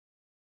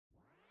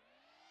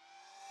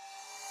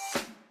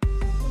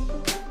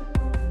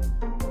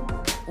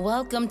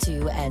Welcome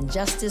to And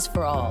Justice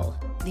for All,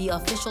 the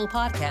official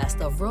podcast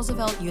of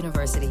Roosevelt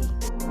University,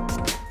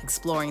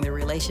 exploring the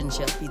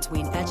relationship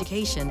between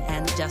education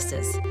and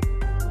justice,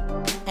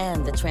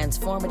 and the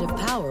transformative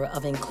power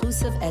of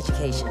inclusive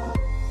education.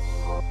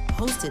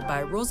 Hosted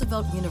by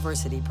Roosevelt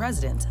University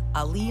President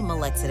Ali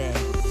Malekzadeh.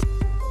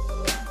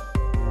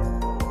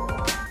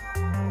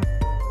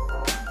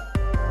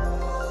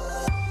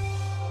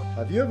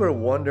 Have you ever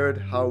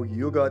wondered how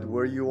you got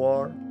where you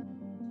are?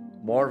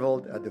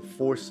 Marveled at the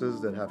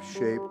forces that have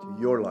shaped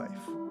your life?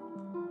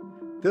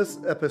 This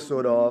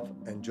episode of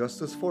And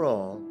Justice for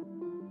All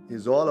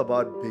is all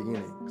about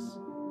beginnings,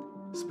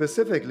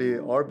 specifically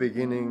our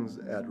beginnings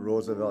at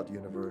Roosevelt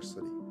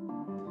University.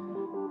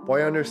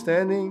 By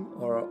understanding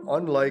our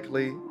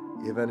unlikely,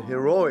 even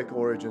heroic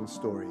origin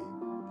story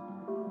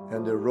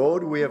and the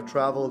road we have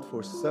traveled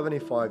for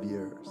 75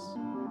 years,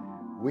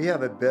 we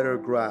have a better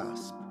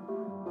grasp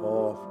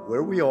of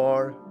where we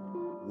are,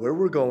 where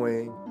we're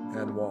going,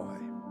 and why.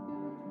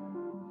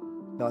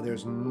 Now,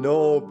 there's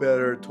no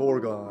better tour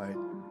guide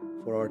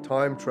for our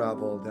time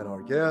travel than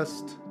our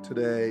guest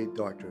today,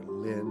 Dr.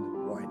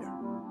 Lynn Weiner.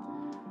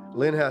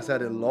 Lynn has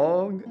had a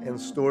long and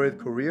storied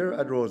career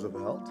at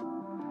Roosevelt,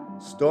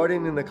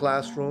 starting in the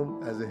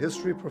classroom as a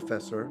history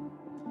professor,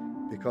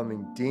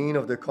 becoming Dean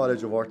of the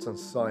College of Arts and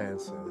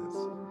Sciences,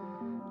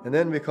 and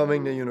then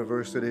becoming the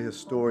university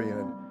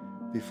historian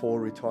before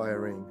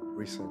retiring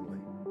recently.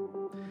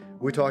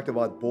 We talked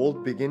about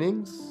bold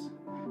beginnings,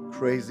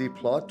 crazy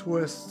plot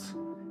twists,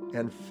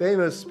 and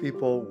famous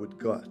people with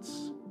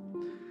guts.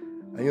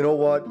 And you know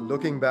what?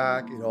 Looking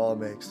back, it all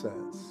makes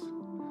sense.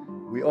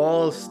 We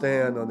all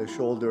stand on the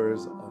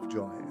shoulders of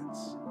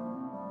giants.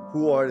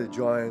 Who are the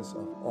giants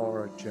of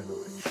our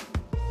generation?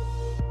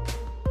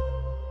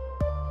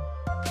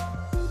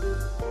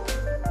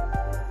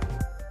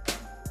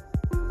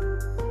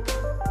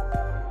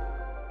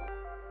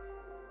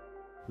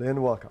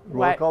 Lynn, welcome.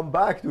 Welcome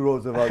back to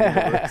Roosevelt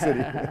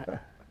University.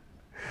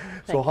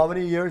 So how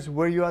many years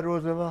were you at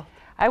Roosevelt?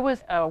 I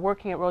was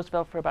working at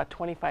Roosevelt for about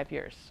 25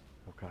 years.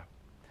 Okay.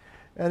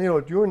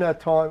 And during that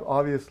time,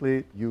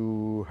 obviously,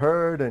 you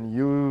heard and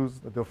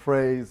used the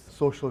phrase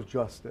social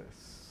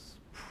justice,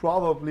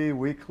 probably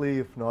weekly,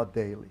 if not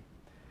daily.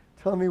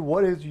 Tell me,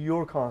 what is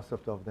your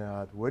concept of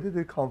that? Where did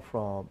it come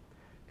from?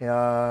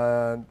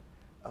 And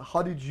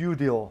how did you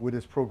deal with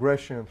its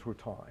progression through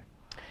time?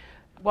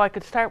 Well, I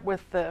could start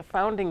with the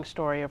founding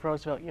story of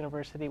Roosevelt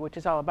University, which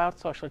is all about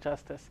social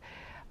justice.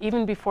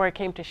 Even before I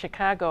came to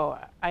Chicago,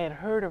 I had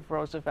heard of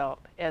Roosevelt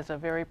as a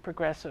very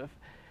progressive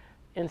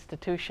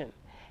institution.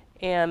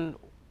 And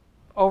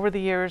over the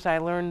years, I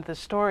learned the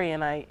story,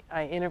 and I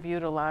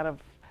interviewed a lot of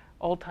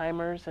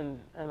old-timers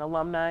and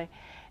alumni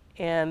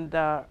and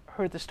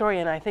heard the story,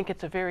 and I think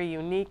it's a very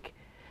unique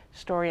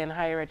story in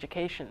higher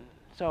education.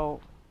 So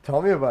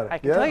tell me about it. I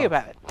can tell you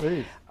about it.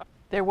 Please.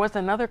 There was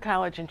another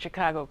college in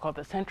Chicago called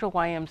the Central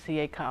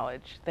YMCA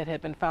College that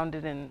had been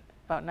founded in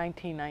about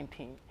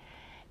 1919.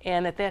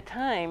 And at that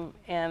time,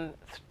 and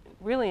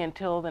really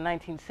until the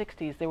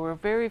 1960s, there were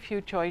very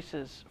few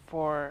choices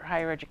for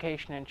higher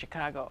education in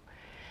Chicago.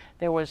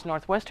 There was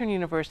Northwestern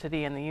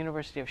University and the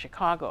University of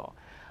Chicago,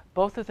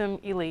 both of them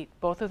elite,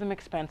 both of them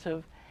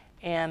expensive,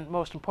 and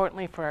most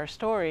importantly for our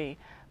story,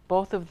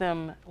 both of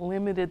them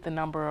limited the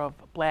number of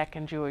Black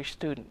and Jewish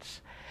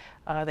students.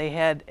 They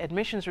had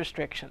admissions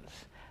restrictions.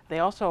 They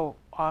also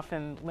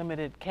often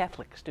limited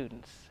Catholic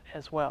students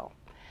as well.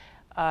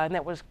 And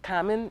that was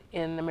common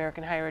in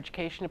American higher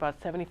education. About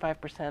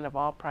 75% of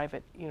all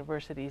private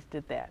universities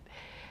did that.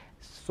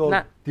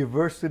 So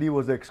diversity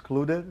was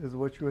excluded, is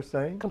what you were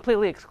saying?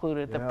 Completely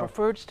excluded. Yeah. The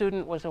preferred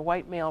student was a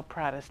white male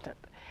Protestant.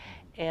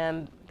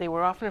 And they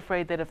were often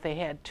afraid that if they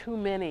had too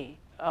many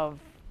of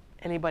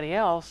anybody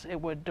else,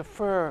 it would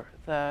defer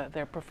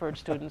their preferred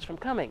students from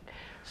coming.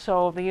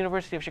 So the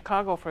University of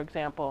Chicago, for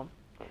example,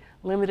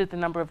 limited the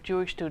number of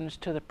Jewish students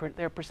to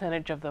their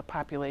percentage of the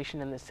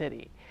population in the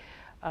city.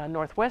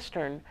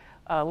 Northwestern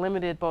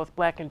limited both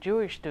Black and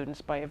Jewish students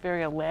by a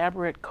very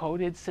elaborate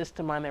coded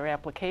system on their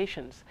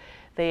applications.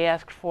 They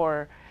asked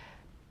for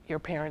your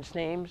parents'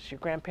 names, your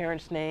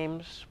grandparents'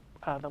 names,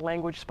 the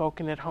language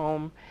spoken at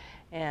home,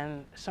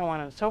 and so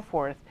on and so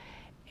forth.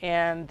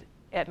 And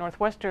at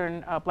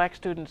Northwestern, Black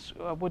students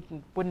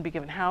wouldn't be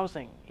given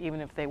housing,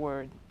 even if they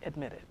were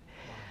admitted.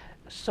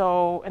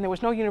 So, and there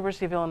was no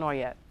University of Illinois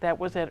yet. That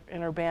was in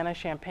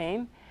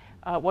Urbana-Champaign.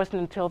 It wasn't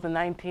until the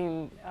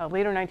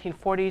later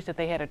 1940s that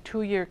they had a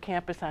 2-year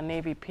campus on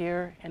Navy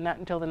Pier, and not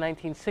until the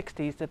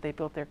 1960s that they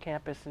built their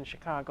campus in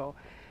Chicago.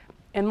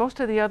 And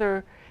most of the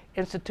other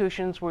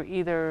institutions were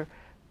either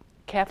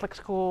Catholic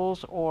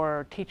schools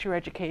or teacher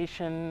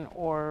education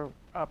or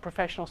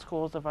professional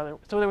schools of other.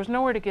 So there was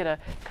nowhere to get a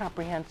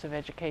comprehensive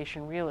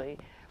education, really,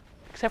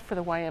 except for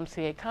the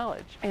YMCA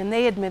College. And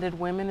they admitted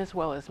women as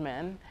well as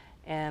men,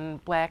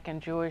 and Black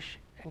and Jewish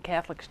and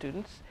Catholic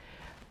students.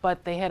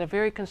 But they had a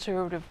very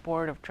conservative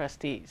board of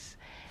trustees.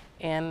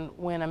 And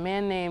when a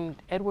man named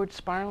Edward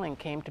Sparling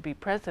came to be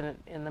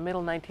president in the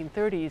middle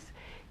 1930s,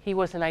 he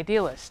was an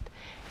idealist.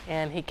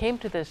 And he came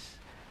to this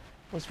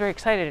was very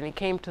excited, and he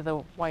came to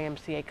the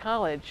YMCA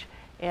college.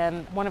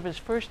 And one of his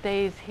first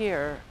days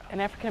here,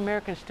 an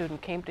African-American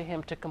student came to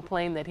him to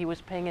complain that he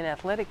was paying an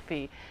athletic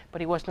fee,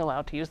 but he wasn't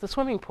allowed to use the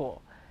swimming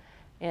pool.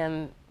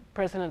 And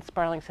President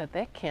Sparling said,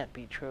 that can't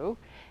be true.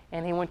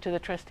 And he went to the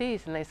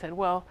trustees, and they said,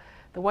 well,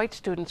 the white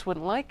students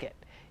wouldn't like it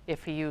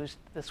if he used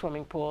the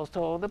swimming pool,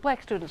 so the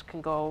black students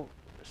can go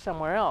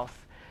somewhere else.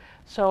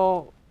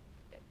 So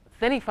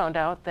then he found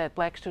out that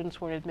black students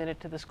weren't admitted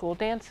to the school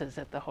dances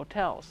at the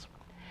hotels.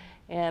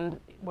 And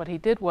what he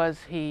did was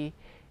he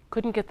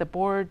couldn't get the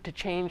board to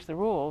change the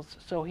rules,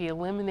 so he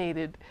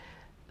eliminated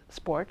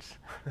sports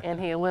and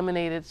he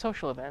eliminated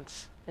social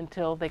events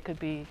until they could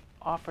be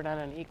offered on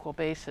an equal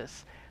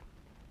basis.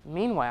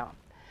 Meanwhile,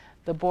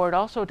 the board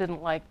also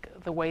didn't like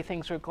the way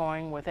things were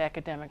going with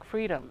academic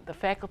freedom. The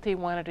faculty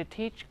wanted to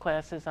teach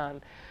classes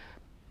on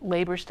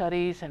labor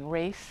studies and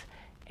race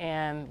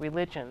and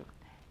religion.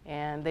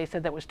 And they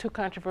said that was too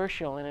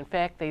controversial. And in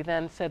fact, they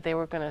then said they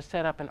were going to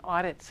set up an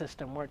audit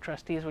system where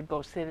trustees would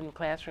go sit in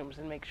classrooms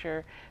and make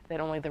sure that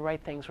only the right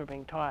things were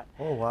being taught.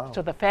 Oh, wow.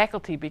 So the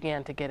faculty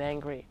began to get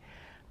angry.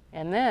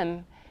 And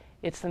then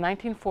it's the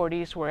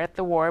 1940s, we're at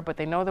the war, but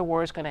they know the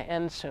war is going to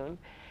end soon.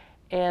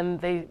 And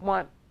they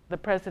want the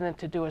president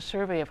to do a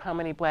survey of how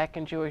many black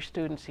and Jewish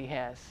students he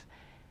has.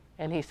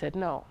 And he said,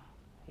 no,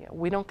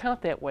 we don't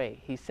count that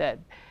way, he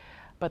said.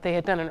 But they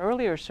had done an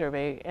earlier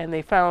survey, and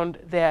they found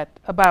that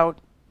about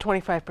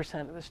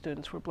 25% of the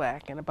students were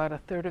black, and about a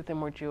third of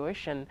them were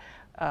Jewish, and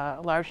a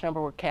large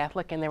number were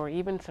Catholic, and there were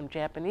even some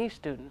Japanese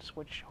students,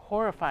 which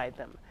horrified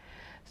them.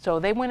 So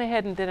they went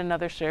ahead and did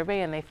another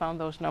survey, and they found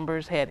those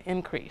numbers had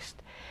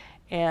increased.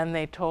 And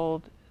they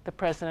told the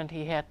president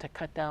he had to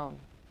cut down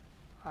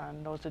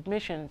on those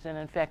admissions, and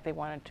in fact they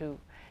wanted to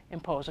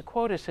impose a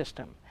quota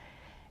system.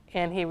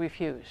 And he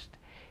refused.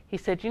 He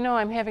said,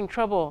 I'm having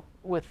trouble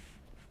with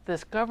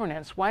this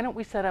governance. Why don't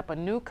we set up a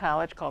new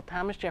college called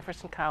Thomas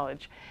Jefferson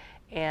College,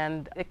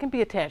 and it can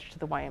be attached to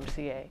the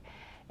YMCA?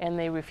 And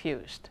they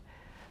refused.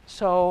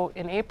 So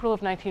in April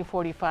of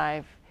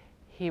 1945,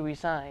 he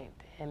resigned,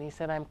 and he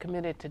said, I'm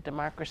committed to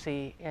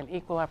democracy and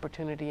equal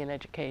opportunity in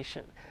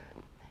education.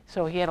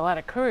 So he had a lot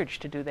of courage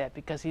to do that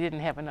because he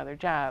didn't have another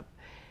job.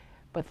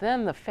 But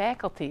then the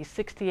faculty,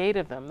 68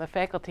 of them, the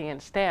faculty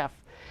and staff,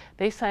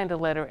 they signed a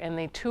letter and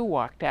they too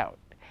walked out.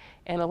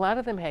 And a lot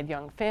of them had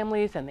young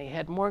families and they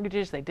had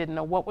mortgages. They didn't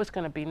know what was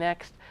going to be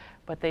next,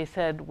 but they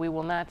said, we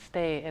will not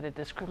stay at a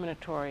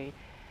discriminatory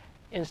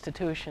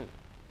institution.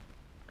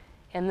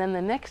 And then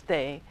the next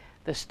day,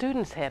 the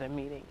students had a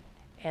meeting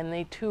and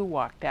they too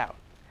walked out,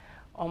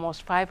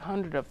 almost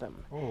 500 of them.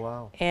 Oh,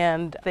 wow.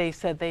 And they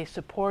said they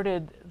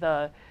supported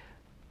the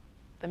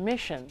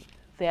mission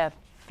that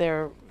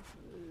their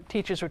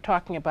teachers were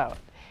talking about.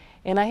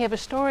 And I have a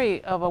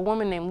story of a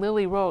woman named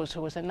Lily Rose,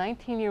 who was a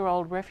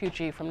 19-year-old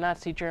refugee from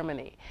Nazi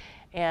Germany.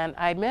 And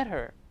I met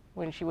her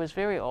when she was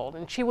very old,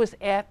 and she was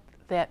at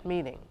that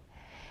meeting.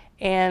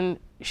 And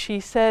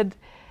she said,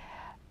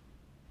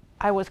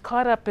 I was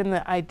caught up in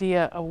the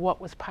idea of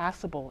what was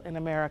possible in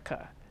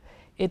America.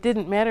 It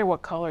didn't matter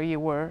what color you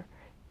were.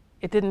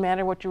 It didn't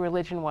matter what your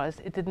religion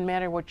was. It didn't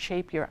matter what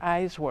shape your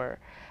eyes were.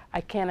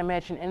 I can't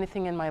imagine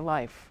anything in my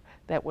life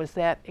that was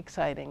that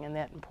exciting and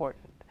that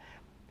important.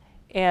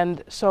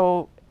 And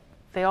so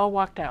they all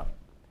walked out.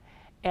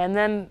 And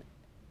then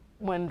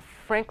when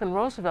Franklin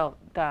Roosevelt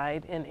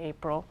died in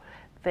April,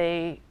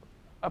 they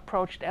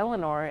approached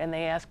Eleanor and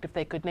they asked if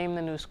they could name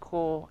the new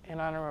school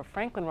in honor of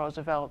Franklin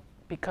Roosevelt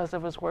because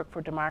of his work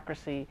for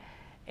democracy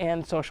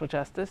and social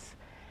justice.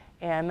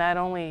 And not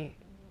only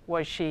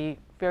was she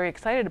very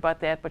excited about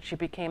that, but she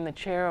became the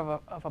chair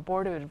of a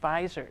board of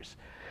advisors,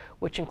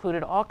 which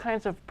included all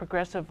kinds of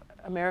progressive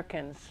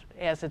Americans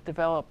as it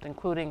developed,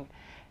 including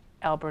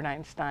Albert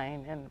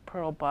Einstein and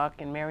Pearl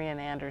Buck and Marian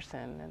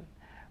Anderson and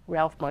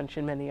Ralph Bunche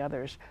and many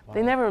others. Wow.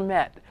 They never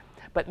met,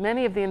 but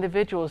many of the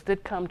individuals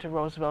did come to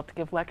Roosevelt to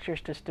give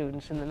lectures to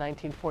students in the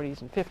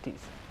 1940s and 50s.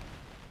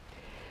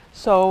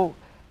 So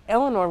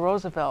Eleanor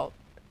Roosevelt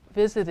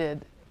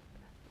visited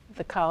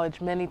the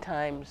college many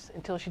times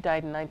until she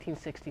died in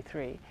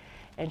 1963.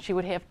 And she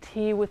would have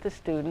tea with the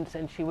students,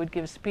 and she would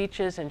give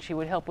speeches, and she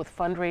would help with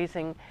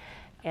fundraising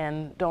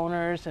and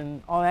donors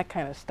and all that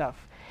kind of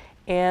stuff.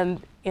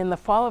 And in the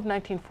fall of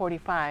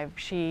 1945,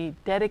 she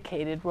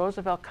dedicated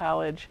Roosevelt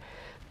College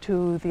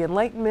to the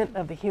enlightenment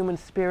of the human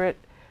spirit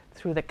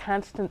through the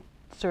constant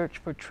search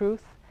for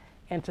truth,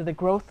 and to the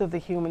growth of the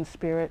human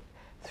spirit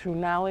through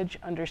knowledge,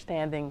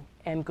 understanding,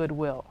 and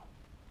goodwill.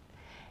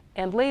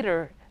 And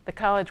later, the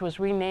college was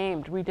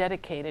renamed,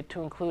 rededicated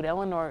to include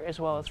Eleanor as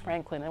well as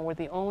Franklin, and we're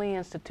the only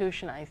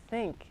institution, I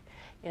think,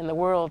 in the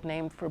world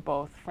named for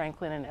both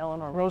Franklin and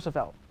Eleanor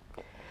Roosevelt.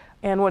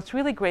 And what's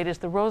really great is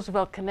the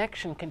Roosevelt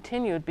connection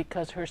continued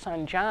because her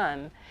son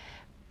John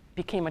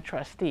became a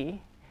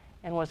trustee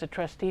and was a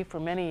trustee for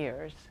many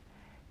years.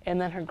 And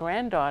then her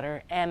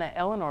granddaughter, Anna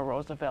Eleanor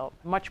Roosevelt,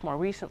 much more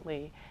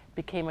recently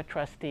became a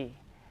trustee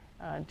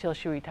until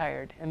she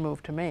retired and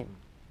moved to Maine.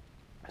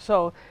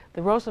 So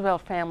the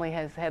Roosevelt family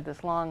has had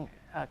this long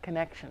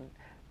connection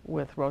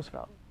with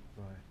Roosevelt.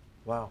 Right.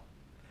 Wow.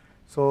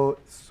 So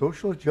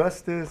social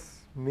justice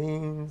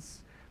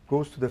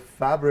goes to the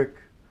fabric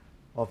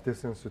of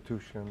this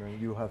institution,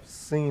 and you have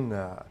seen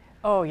that.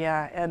 Oh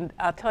yeah, and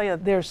I'll tell you,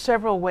 there's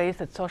several ways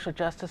that social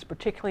justice,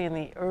 particularly in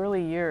the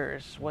early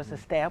years, was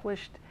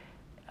established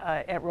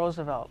at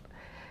Roosevelt.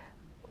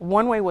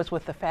 One way was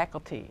with the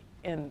faculty,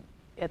 and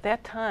at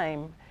that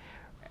time,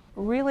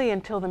 really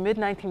until the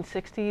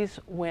mid-1960s,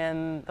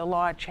 when the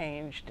law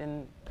changed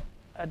and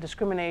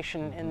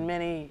discrimination in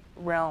many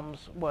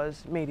realms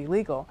was made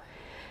illegal,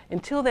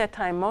 until that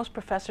time, most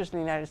professors in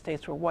the United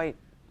States were white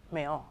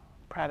male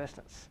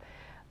Protestants.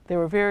 There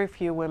were very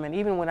few women.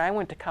 Even when I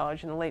went to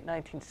college in the late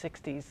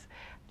 1960s,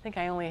 I think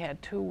I only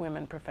had 2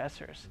 women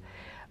professors.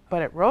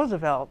 But at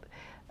Roosevelt,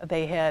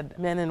 they had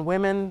men and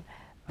women.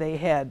 They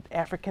had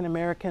African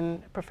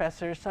American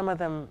professors, some of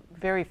them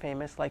very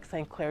famous, like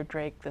St. Clair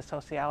Drake, the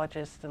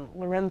sociologist, and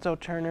Lorenzo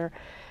Turner,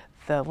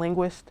 the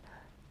linguist.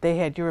 They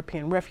had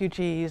European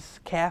refugees,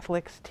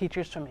 Catholics,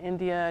 teachers from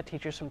India,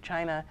 teachers from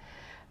China,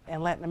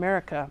 and Latin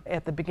America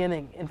at the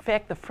beginning. In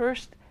fact, the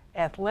first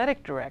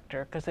athletic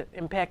director, because it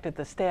impacted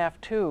the staff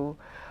too,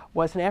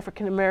 was an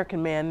African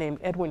American man named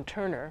Edwin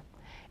Turner.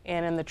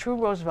 And in the true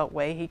Roosevelt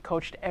way, he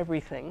coached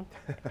everything,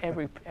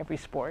 every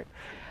sport.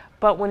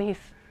 But when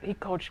he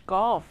coached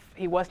golf,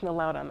 he wasn't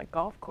allowed on the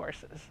golf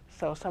courses.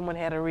 So someone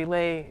had to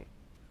relay,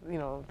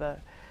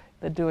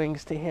 the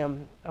doings to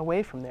him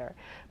away from there.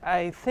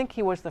 I think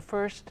he was the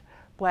first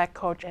black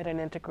coach at an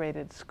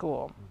integrated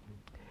school.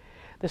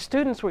 The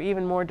students were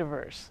even more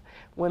diverse.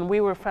 When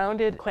we were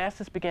founded,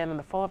 classes began in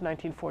the fall of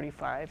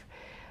 1945.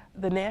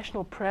 The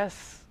national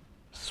press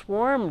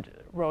swarmed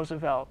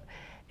Roosevelt,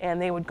 and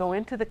they would go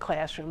into the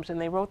classrooms and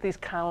they wrote these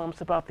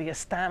columns about the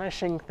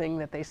astonishing thing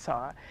that they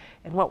saw.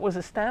 And what was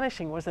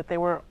astonishing was that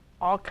there were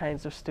all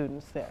kinds of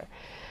students there.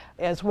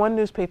 As one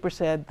newspaper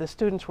said, the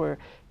students were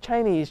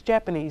Chinese,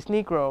 Japanese,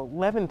 Negro,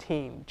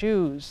 Levantine,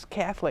 Jews,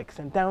 Catholics,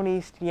 and Down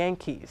East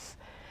Yankees.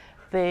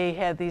 They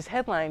had these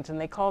headlines and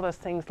they called us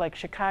things like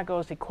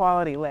Chicago's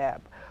Equality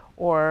Lab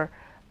or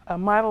a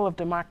model of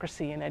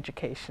democracy in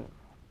education.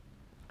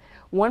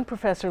 One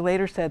professor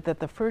later said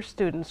that the first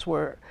students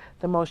were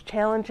the most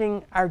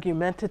challenging,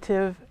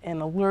 argumentative,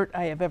 and alert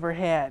I have ever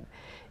had.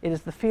 It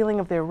is the feeling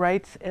of their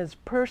rights as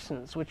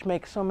persons which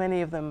makes so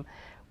many of them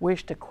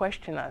wish to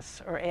question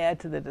us or add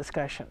to the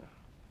discussion.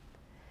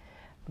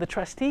 The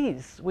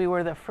trustees, we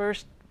were the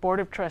first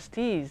board of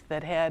trustees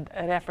that had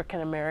an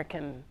African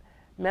American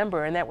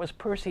member, and that was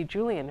Percy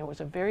Julian, who was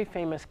a very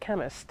famous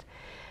chemist.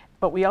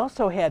 But we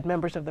also had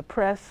members of the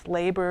press,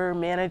 labor,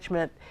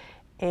 management,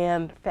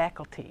 and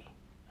faculty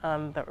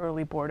on the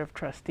early board of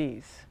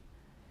trustees.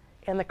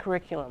 And the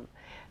curriculum.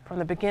 From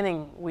the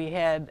beginning, we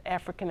had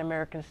African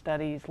American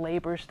studies,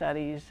 labor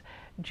studies,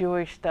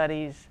 Jewish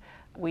studies.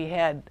 We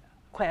had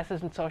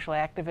classes in social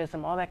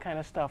activism, all that kind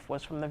of stuff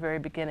was from the very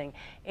beginning.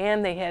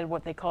 And they had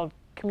what they called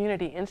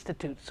community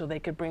institutes, so they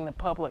could bring the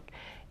public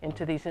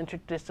into these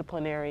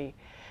interdisciplinary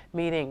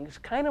meetings,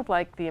 kind of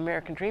like the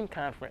American Dream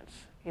Conference,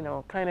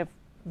 kind of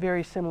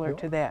very similar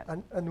to that.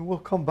 And we'll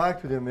come back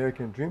to the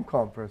American Dream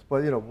Conference,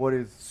 but what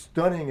is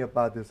stunning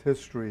about this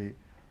history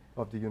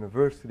of the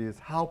university is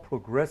how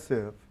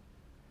progressive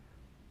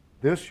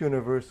this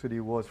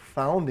university was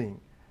founding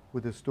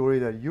with the story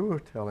that you were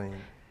telling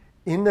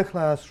in the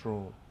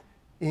classroom,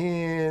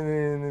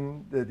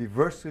 in the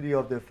diversity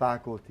of the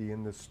faculty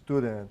and the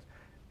students,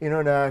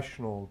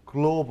 international,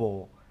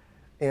 global,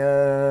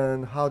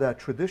 and how that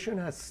tradition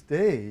has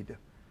stayed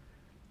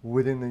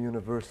within the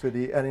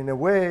university. And in a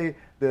way,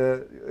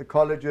 the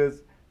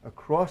colleges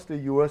across the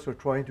U.S. are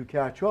trying to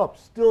catch up,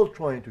 still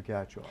trying to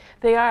catch up.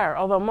 They are,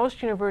 although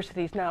most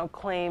universities now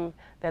claim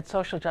that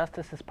social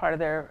justice is part of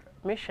their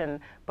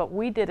mission, but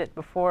we did it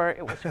before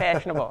it was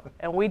fashionable,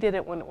 and we did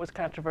it when it was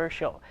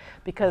controversial.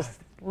 Because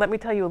let me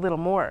tell you a little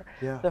more.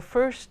 Yeah. The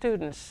first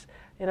students,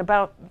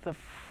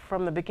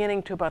 from the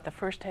beginning to about the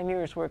first 10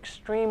 years, were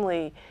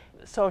extremely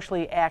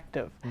socially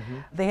active.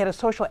 They had a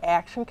social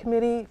action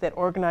committee that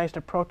organized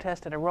a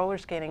protest at a roller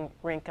skating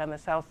rink on the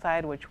south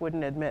side which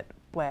wouldn't admit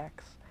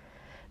blacks.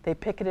 They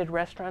picketed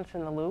restaurants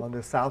in the Loop. On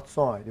the south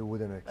side, it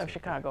wouldn't accept of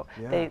Chicago.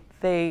 Yeah.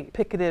 They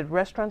picketed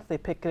restaurants, they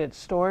picketed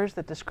stores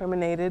that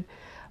discriminated.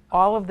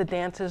 All of the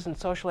dances and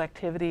social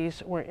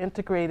activities were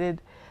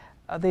integrated.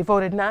 They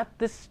voted not,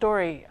 this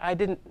story, I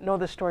didn't know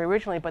this story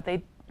originally, but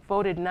they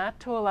voted not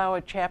to allow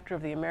a chapter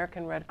of the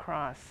American Red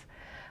Cross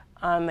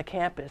on the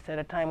campus at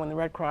a time when the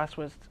Red Cross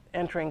was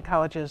entering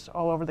colleges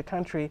all over the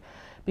country,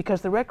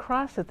 because the Red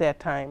Cross at that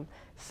time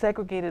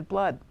segregated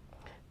blood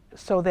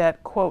so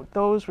that, quote,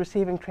 those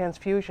receiving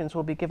transfusions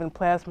will be given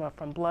plasma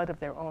from blood of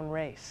their own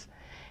race.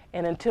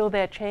 And until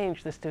that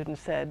changed, the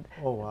students said,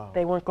 oh, wow.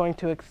 they weren't going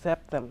to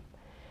accept them.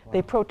 Wow.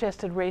 They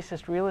protested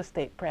racist real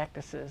estate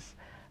practices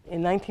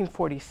in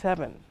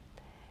 1947.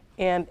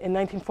 And in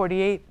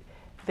 1948,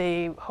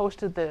 they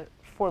hosted the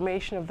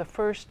formation of the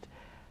first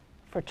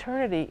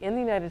fraternity in the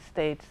United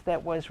States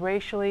that was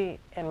racially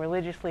and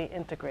religiously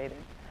integrated.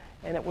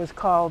 And it was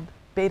called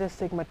Beta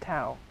Sigma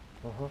Tau.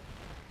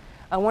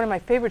 One of my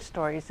favorite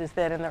stories is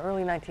that in the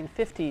early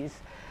 1950s,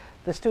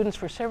 the students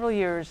for several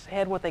years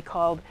had what they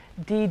called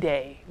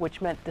D-Day,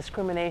 which meant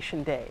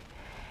Discrimination Day.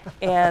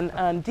 And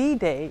on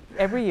D-Day,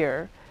 every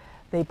year,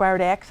 they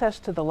barred access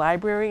to the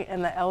library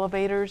and the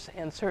elevators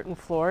and certain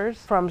floors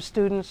from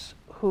students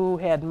who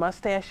had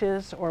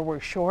mustaches or were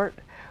short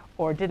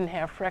or didn't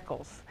have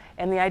freckles.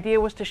 And the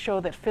idea was to show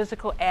that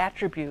physical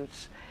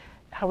attributes,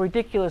 how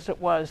ridiculous it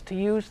was to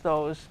use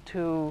those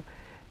to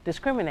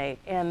discriminate.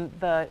 And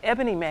the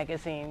Ebony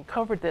magazine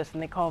covered this,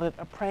 and they called it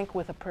a prank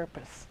with a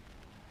purpose.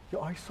 Yeah,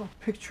 I saw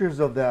pictures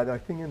of that. I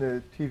think in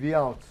the TV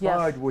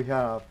outside we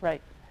have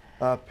right.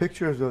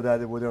 Pictures of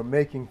that where they're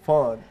making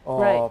fun of.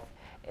 Right.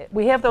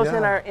 We have those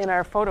Yeah. in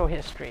our photo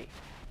history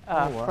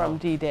Wow. from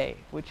D-Day,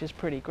 which is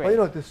pretty great. Well, you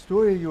know, the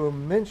story you were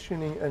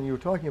mentioning, and you were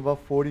talking about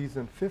 40s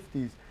and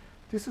 50s,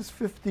 this is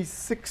 50,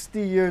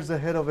 60 years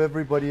ahead of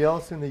everybody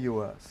else in the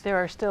U.S. There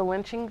are still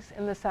lynchings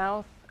in the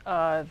South.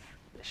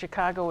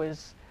 Chicago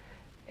is,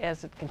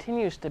 as it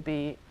continues to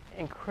be,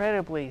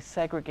 incredibly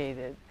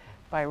segregated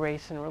by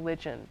race and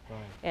religion. Right.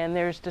 And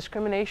there's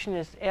discrimination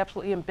is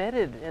absolutely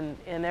embedded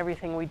in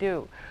everything we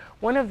do.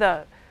 One of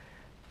the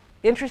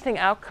interesting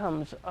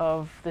outcomes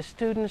of the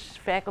students,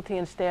 faculty,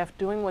 and staff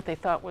doing what they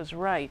thought was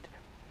right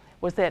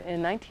was that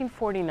in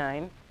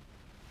 1949,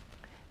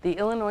 the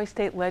Illinois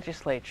State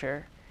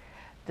Legislature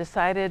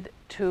decided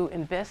to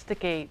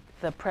investigate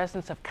the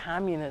presence of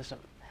communism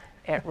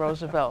at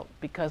Roosevelt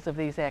because of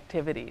these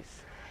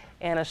activities.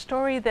 And a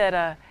story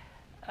that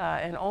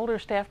an older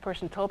staff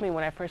person told me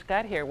when I first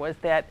got here was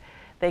that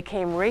they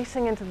came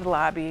racing into the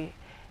lobby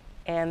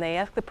and they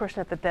asked the person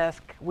at the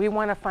desk, "We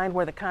want to find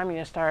where the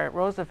communists are at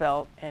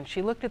Roosevelt." And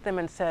she looked at them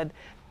and said,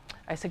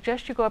 "I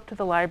suggest you go up to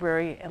the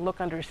library and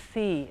look under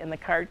C in the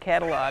card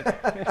catalog."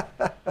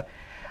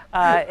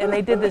 And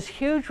they did this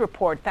huge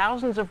report,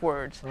 thousands of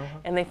words,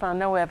 and they found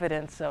no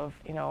evidence of,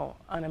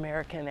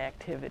 un-American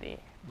activity.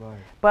 Right.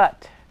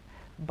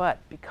 But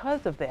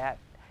because of that,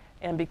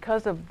 and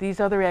because of these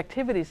other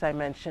activities I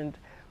mentioned,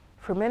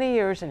 for many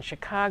years in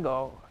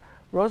Chicago,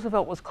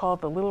 Roosevelt was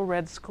called the Little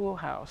Red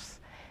Schoolhouse,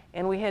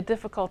 and we had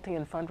difficulty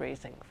in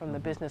fundraising from the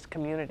business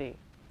community,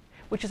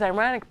 which is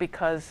ironic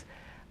because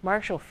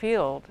Marshall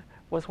Field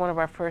was one of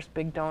our first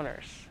big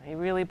donors. He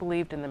really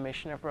believed in the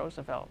mission of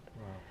Roosevelt,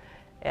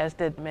 as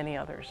did many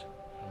others.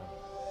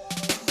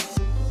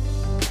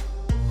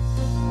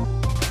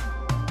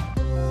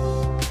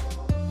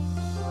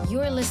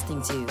 You're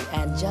listening to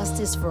And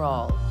Justice for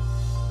All,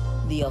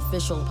 the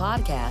official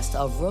podcast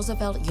of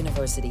Roosevelt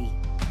University.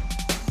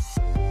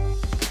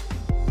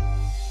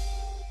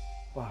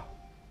 Wow.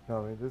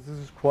 No, this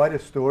is quite a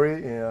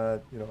story,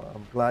 and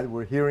I'm glad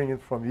we're hearing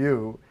it from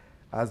you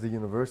as the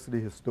university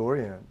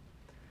historian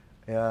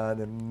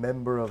and a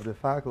member of the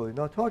faculty.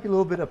 Now, talk a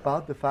little bit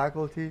about the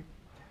faculty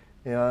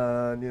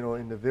and,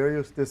 in the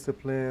various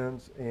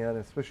disciplines, and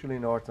especially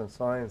in arts and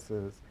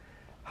sciences,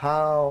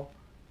 how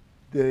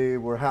they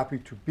were happy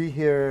to be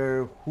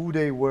here, who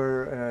they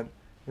were, and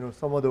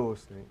some of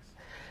those things.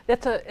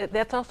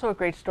 That's also a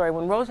great story.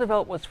 When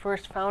Roosevelt was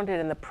first founded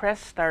and the press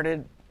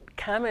started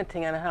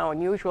commenting on how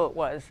unusual it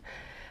was,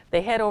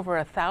 they had over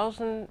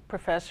 1,000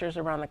 professors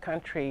around the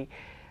country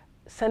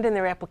send in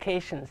their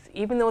applications,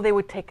 even though they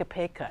would take a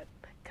pay cut,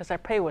 because our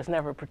pay was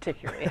never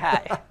particularly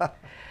high,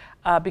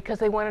 because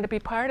they wanted to be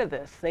part of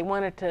this. They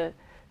wanted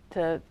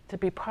to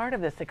be part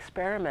of this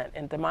experiment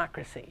in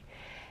democracy.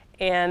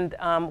 And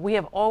we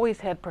have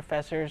always had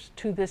professors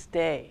to this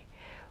day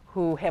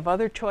who have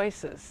other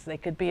choices. They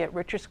could be at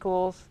richer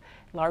schools,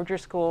 larger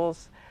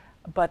schools,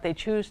 but they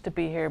choose to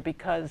be here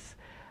because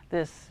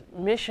this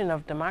mission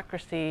of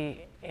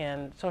democracy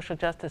and social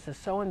justice is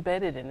so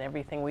embedded in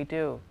everything we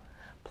do.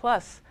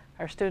 Plus,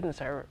 our students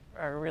are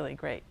really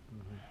great.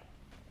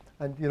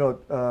 And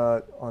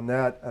on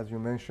that, as you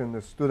mentioned,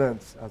 the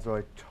students, as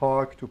I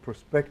talk to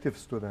prospective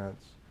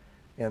students,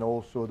 and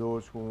also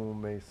those who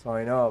may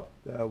sign up,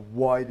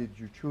 why did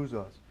you choose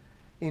us?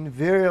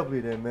 Invariably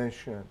they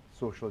mention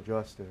social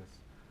justice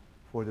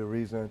for the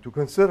reason to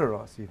consider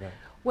us even.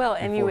 Well,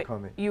 and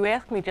you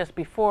asked me just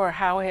before,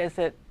 how has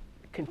it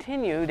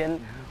continued? And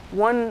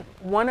one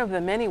of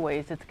the many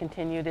ways it's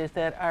continued is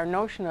that our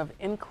notion of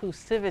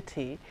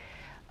inclusivity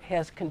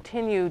has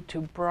continued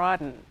to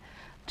broaden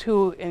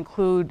to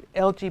include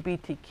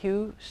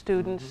LGBTQ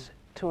students,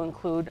 to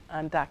include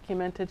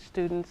undocumented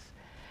students,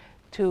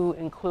 to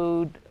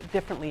include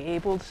differently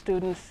abled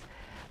students,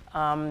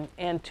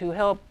 and to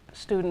help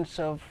students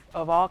of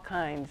all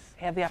kinds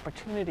have the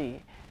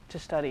opportunity to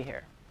study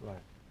here. Right.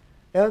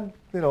 And,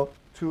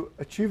 to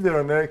achieve their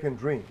American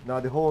dream. Now,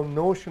 the whole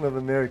notion of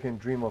American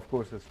dream, of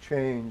course, has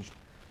changed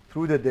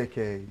through the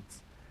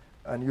decades.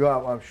 And you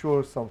have, I'm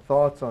sure, some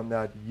thoughts on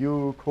that.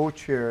 You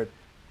co-chaired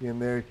the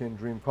American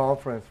Dream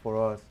Conference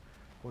for us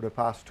for the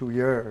past 2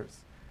 years.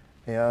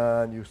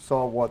 And you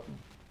saw what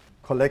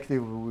collectively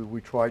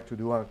we tried to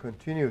do and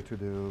continue to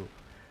do.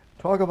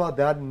 Talk about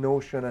that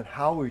notion and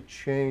how it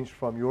changed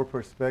from your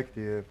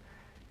perspective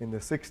in the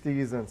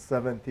 60s and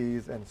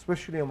 70s, and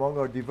especially among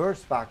our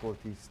diverse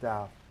faculty,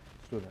 staff,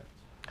 students.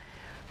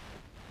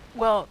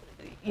 Well,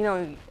 You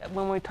know,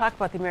 when we talk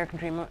about the American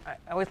dream, I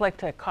always like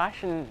to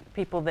caution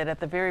people that at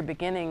the very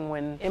beginning,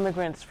 when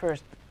immigrants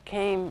first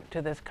came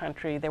to this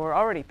country, there were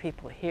already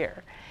people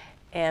here.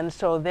 And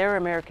so their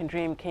American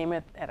dream came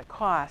at a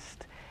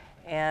cost.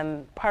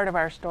 And part of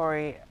our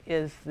story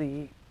is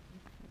the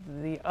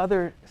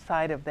other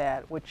side of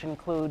that, which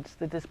includes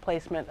the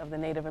displacement of the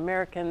Native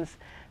Americans,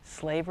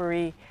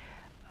 slavery,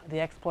 the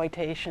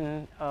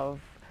exploitation of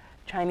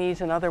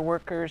Chinese and other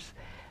workers.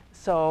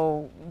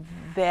 So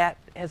that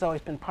has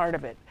always been part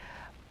of it.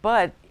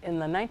 But in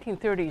the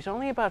 1930s,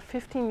 only about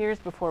 15 years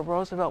before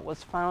Roosevelt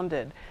was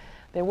founded,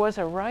 there was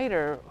a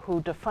writer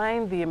who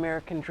defined the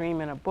American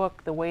dream in a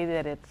book the way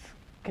that it's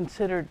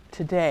considered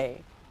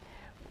today.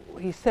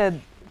 He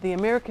said, the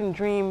American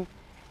dream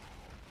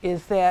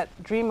is that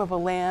dream of a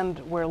land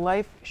where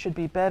life should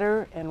be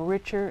better and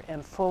richer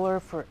and fuller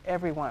for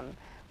everyone,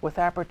 with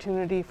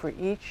opportunity for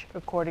each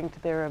according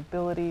to their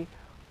ability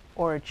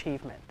or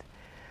achievement.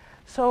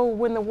 So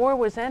when the war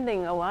was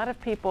ending, a lot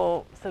of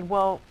people said,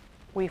 well,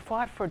 we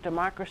fought for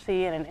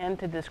democracy and an end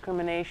to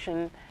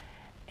discrimination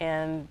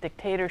and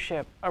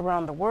dictatorship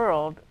around the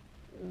world.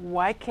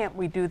 Why can't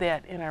we do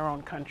that in our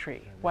own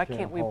country? Why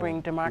can't we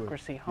bring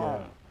democracy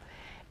home?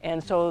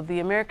 And so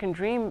the American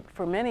dream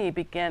for many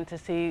began to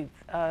see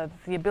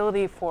the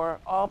ability for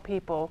all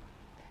people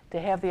to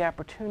have the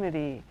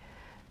opportunity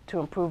to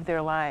improve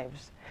their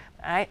lives.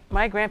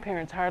 My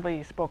grandparents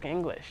hardly spoke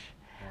English,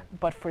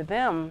 but for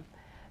them,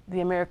 the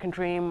American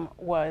dream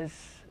was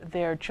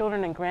their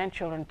children and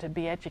grandchildren to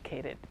be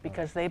educated,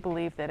 because they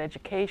believed that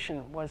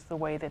education was the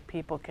way that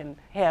people can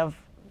have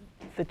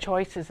the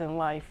choices in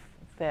life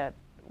that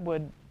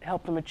would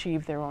help them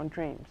achieve their own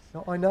dreams.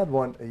 Now, on that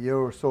one, a year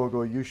or so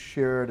ago, you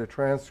shared a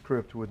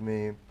transcript with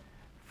me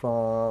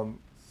from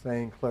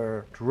St.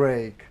 Clair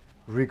Drake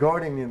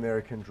regarding the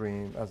American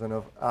dream as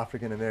an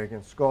African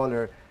American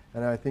scholar,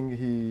 and I think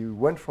he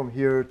went from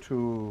here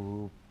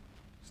to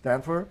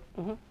Stanford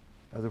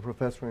as a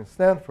professor in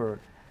Stanford,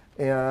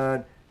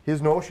 and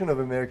his notion of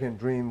American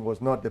dream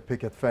was not the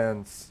picket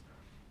fence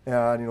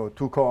and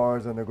 2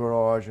 cars in the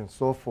garage and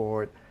so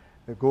forth.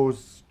 It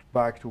goes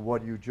back to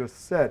what you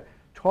just said.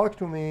 Talk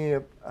to me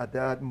at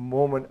that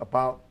moment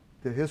about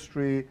the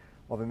history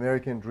of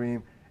American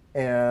dream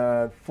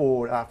and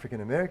for African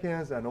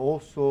Americans and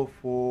also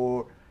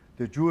for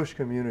the Jewish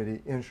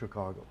community in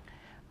Chicago.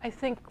 I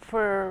think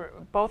for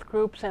both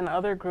groups and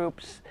other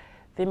groups,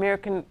 the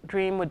American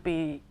dream would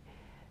be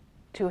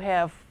to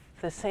have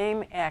the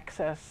same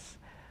access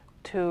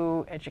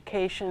to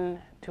education,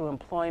 to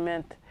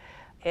employment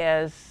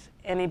as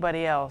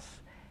anybody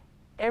else.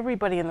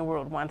 Everybody in the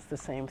world wants the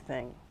same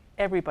thing.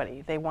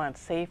 Everybody. They want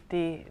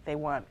safety, they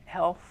want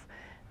health,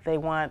 they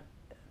want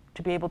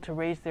to be able to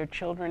raise their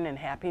children in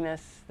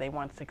happiness, they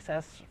want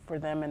success for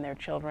them and their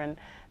children.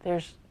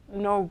 There's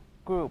no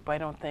group, I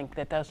don't think,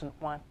 that doesn't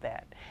want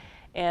that.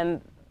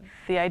 And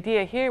the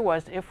idea here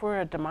was, if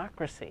we're a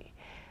democracy,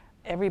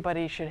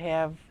 everybody should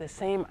have the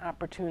same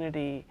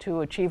opportunity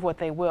to achieve what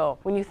they will.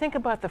 When you think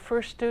about the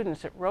first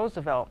students at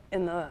Roosevelt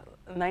in the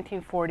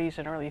 1940s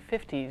and early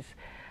 50s,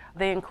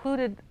 they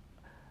included,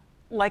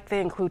 like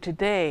they include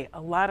today, a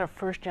lot of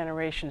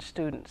first-generation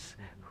students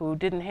who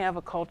didn't have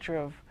a culture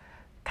of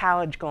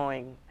college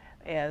going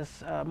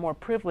as more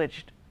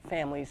privileged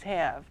families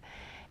have.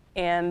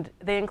 And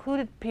they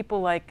included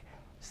people like,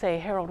 say,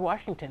 Harold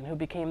Washington, who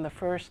became the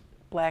first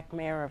black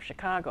mayor of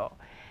Chicago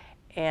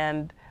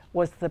and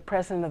was the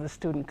president of the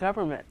student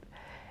government.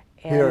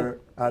 And here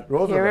at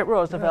Roosevelt. Here at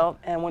Roosevelt.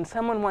 Yeah. And when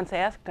someone once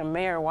asked him,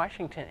 Mayor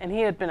Washington, and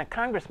he had been a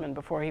congressman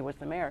before he was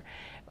the mayor,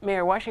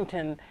 Mayor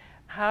Washington,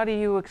 how do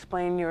you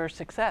explain your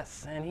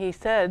success? And he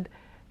said,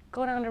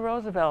 go down to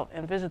Roosevelt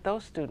and visit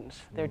those students.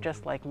 They're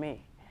just like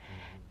me.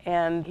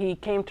 And he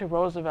came to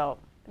Roosevelt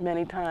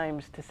many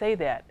times to say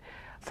that.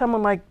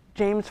 Someone like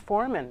James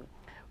Forman,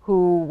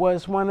 who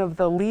was one of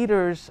the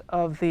leaders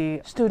of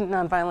the Student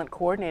Nonviolent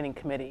Coordinating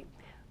Committee,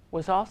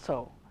 was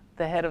also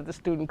the head of the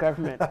student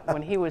government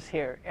when he was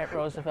here at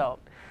Roosevelt.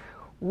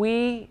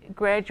 We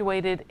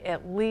graduated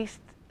at least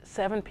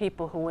 7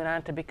 people who went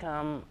on to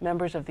become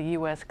members of the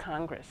U.S.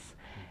 Congress,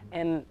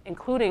 and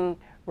including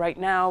right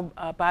now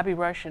Bobby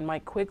Rush and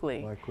Mike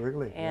Quigley. Mike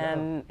Quigley,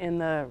 and in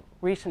the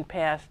recent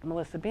past,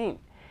 Melissa Bean.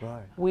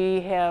 Right.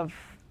 We have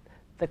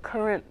the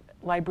current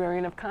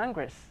Librarian of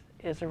Congress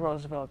is a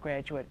Roosevelt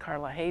graduate,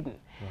 Carla Hayden.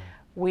 Right.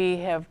 We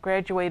have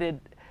graduated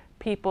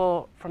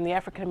people from the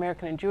African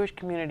American and Jewish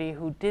community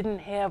who didn't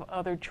have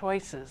other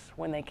choices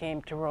when they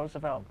came to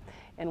Roosevelt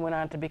and went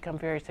on to become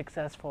very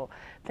successful.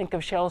 Think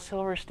of Shel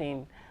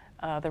Silverstein,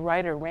 the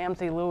writer,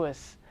 Ramsey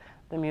Lewis,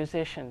 the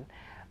musician,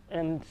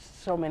 and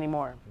so many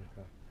more.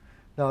 Okay.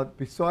 Now,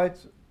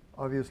 besides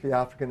obviously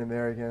African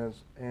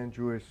Americans and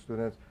Jewish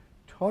students,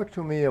 talk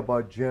to me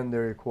about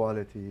gender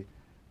equality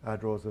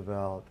at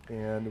Roosevelt,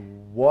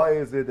 and why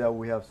is it that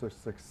we have such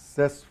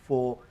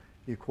successful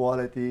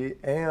equality?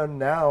 And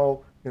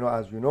now,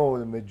 as you know,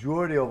 the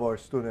majority of our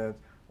students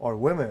are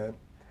women,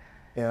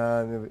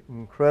 and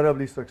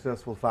incredibly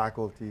successful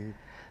faculty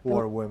who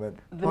are women.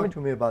 Talk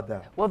to me about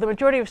that. Well, the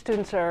majority of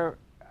students are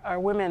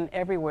women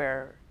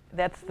everywhere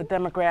that's the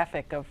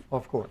demographic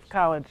Of course.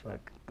 college, Right.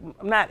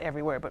 not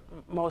everywhere, but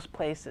most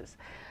places.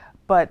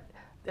 But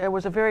there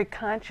was a very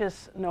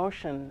conscious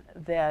notion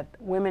that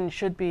women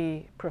should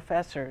be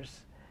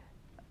professors.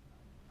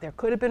 There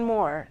could have been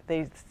more.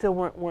 They still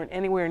weren't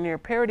anywhere near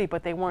parity,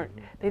 but they weren't.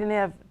 They didn't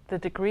have the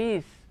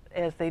degrees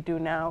as they do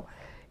now,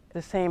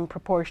 the same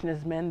proportion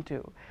as men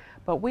do.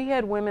 But we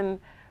had women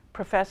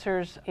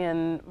professors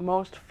in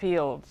most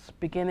fields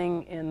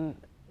beginning in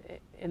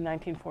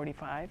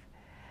 1945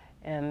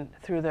 and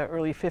through the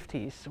early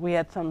 50s. We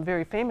had some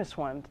very famous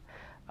ones.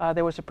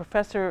 There was a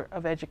professor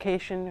of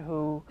education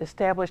who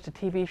established a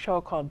TV show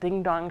called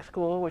Ding Dong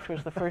School, which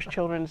was the first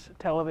children's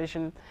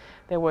television.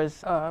 There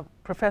was a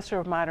professor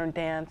of modern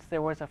dance.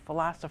 There was a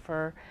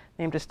philosopher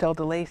named Estelle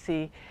de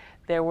Lacy.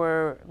 There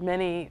were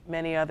many,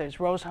 many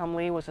others. Rose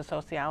Humley was a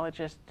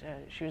sociologist.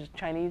 She was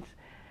Chinese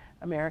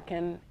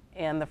American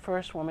and the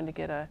first woman to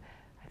get a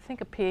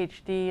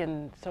PhD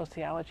in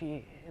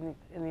sociology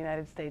in the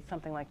United States,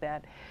 something like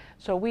that.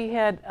 So we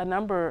had a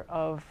number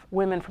of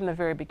women from the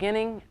very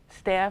beginning,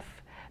 staff.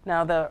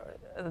 Now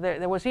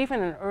there was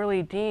even an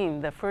early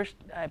dean.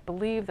 I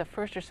believe the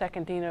first or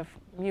second dean of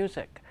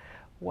music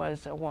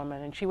was a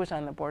woman, and she was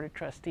on the board of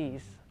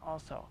trustees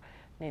also,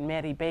 named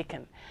Maddie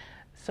Bacon.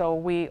 So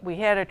we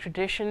had a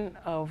tradition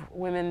of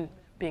women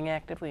being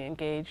actively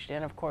engaged,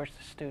 and of course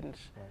the students.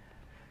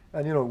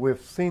 Right. And we've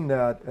seen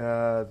that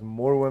as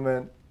more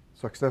women,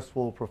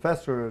 successful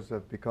professors,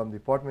 have become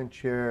department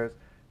chairs,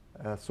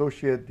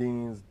 associate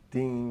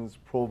deans,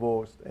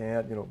 provosts,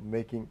 and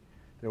making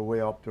their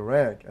way up the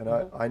rank. And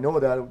I know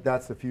that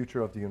that's the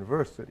future of the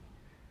university.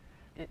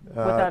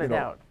 Without a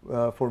doubt.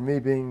 For me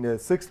being the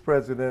 6th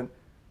president,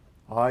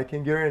 I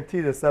can guarantee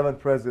the 7th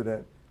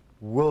president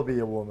will be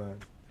a woman.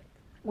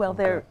 Well,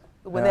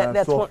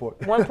 that's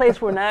one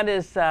place we're not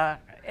as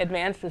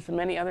advanced as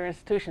many other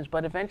institutions,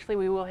 but eventually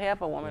we will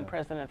have a woman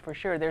president for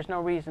sure. There's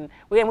no reason.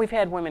 We've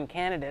had women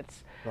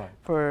candidates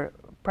for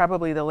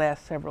probably the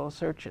last several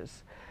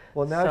searches.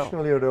 Well,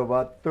 nationally, there are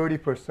about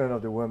 30%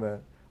 of the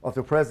women, of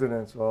the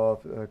presidents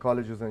of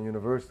colleges and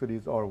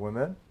universities are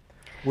women,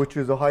 which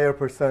is a higher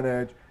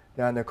percentage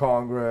than the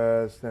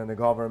Congress, than the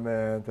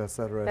government, et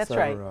cetera, et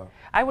cetera. That's right.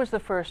 I was the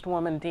first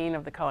woman dean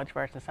of the College of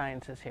Arts and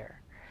Sciences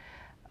here.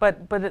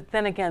 But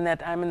then again,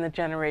 that I'm in the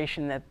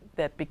generation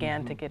that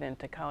began to get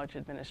into college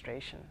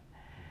administration,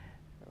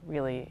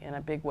 really in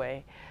a big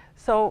way.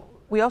 So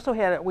we also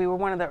we were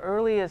one of the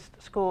earliest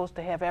schools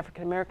to have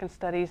African American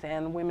studies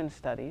and women's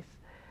studies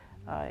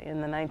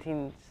in the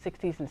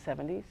 1960s and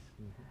 70s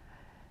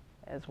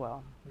as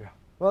well. Yeah.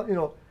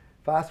 Well,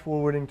 fast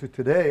forwarding to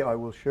today, I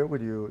will share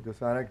with you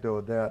this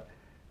anecdote that,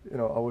 I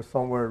was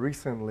somewhere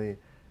recently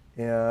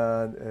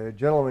and a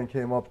gentleman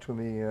came up to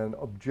me and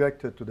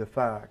objected to the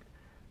fact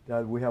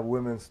that we have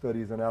women's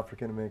studies and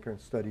African American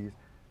studies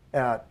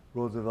at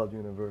Roosevelt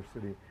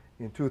University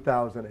in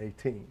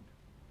 2018.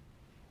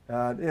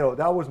 And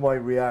that was my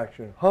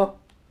reaction. Huh?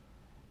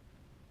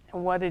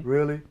 And what did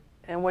really?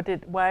 And why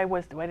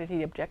did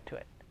he object to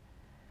it?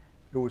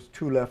 It was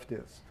too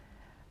leftist.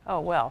 Oh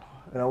well.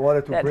 And I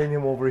wanted to bring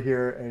him over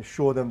here and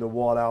show them the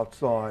wall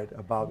outside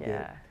about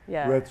the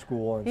Red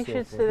School and he so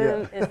should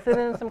forth. sit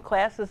in some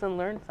classes and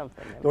learn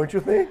something. Don't you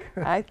think?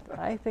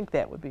 I think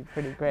that would be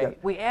pretty great. Yeah.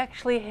 We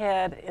actually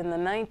had in the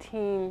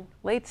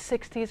late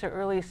 60s or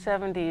early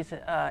 70s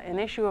an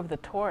issue of The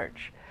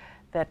Torch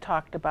that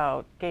talked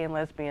about gay and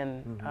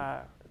lesbian,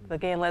 the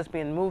gay and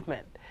lesbian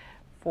movement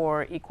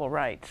for equal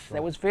rights. Right.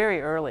 That was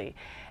very early.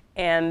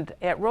 And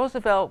at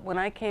Roosevelt, when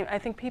I came, I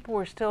think people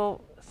were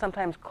still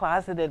sometimes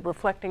closeted,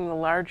 reflecting the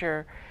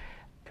larger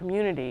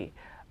community.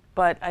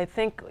 But I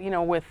think,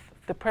 with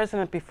the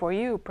president before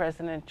you,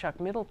 President Chuck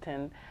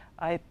Middleton,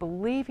 I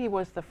believe he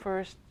was the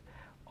first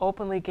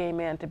openly gay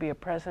man to be a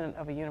president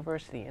of a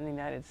university in the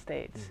United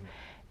States.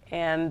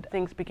 And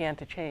things began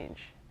to change.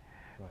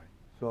 Right.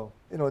 So,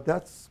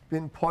 that's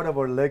been part of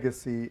our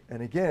legacy.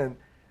 And again,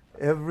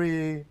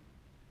 every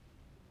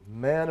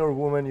man or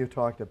woman you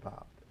talked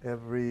about,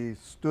 every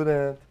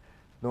student,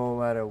 no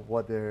matter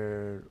what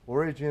their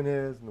origin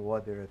is, and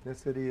what their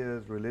ethnicity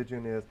is,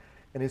 religion is,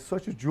 and it's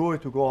such a joy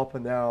to go up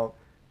and down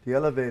the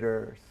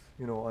elevators,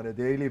 on a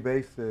daily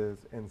basis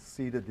and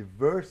see the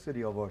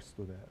diversity of our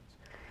students.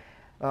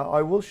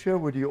 I will share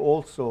with you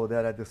also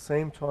that at the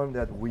same time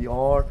that we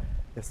are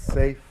a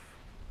safe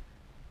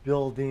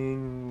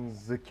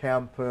buildings, a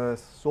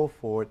campus, so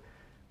forth,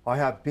 I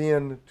have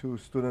been to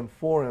student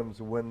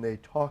forums when they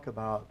talk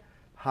about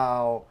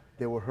how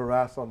they were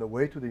harassed on the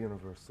way to the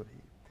university.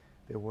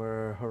 They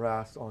were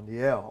harassed on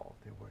the L.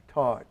 They were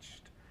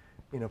touched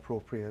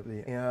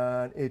inappropriately.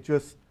 And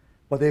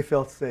but they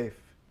felt safe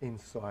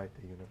inside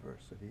the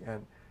university.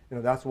 And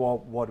that's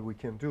what we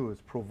can do, is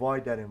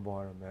provide that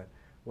environment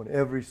when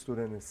every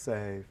student is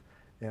safe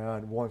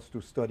and wants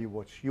to study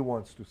what she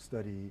wants to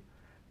study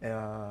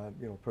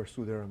and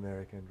pursue their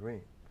American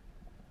dream.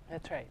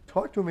 That's right.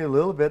 Talk to me a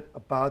little bit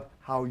about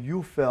how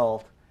you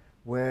felt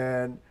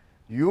when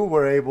you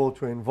were able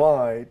to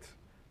invite,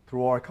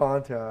 through our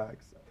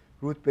contacts,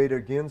 Ruth Bader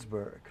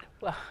Ginsburg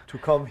Well, to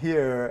come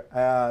here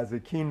as a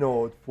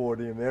keynote for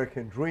the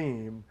American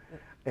Dream.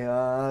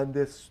 And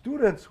the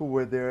students who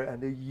were there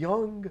and the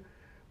young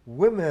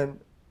women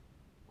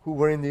who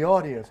were in the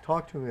audience,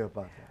 talk to me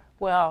about that.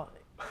 well,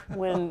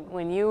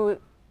 when you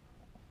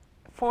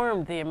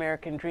formed the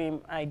American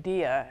Dream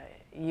idea,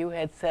 you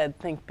had said,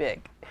 think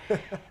big,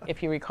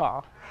 if you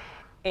recall.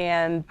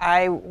 And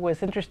I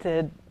was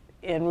interested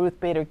in Ruth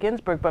Bader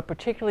Ginsburg, but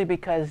particularly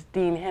because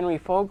Dean Henry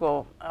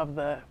Fogel of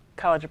the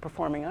College of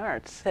Performing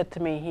Arts said to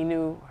me he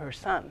knew her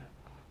son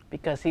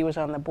because he was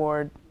on the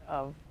board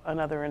of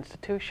another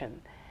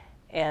institution,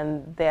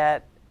 and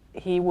that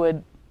he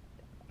would,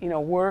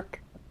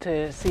 work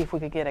to see if we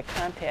could get a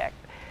contact.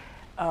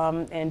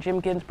 And Jim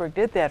Ginsburg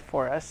did that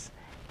for us,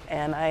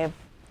 and I have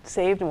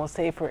saved and will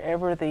save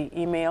forever the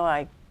email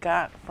I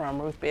got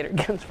from Ruth Bader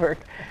Ginsburg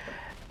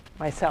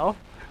myself,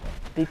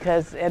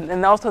 because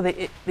and also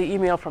the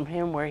email from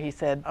him where he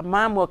said,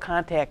 "Mom will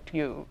contact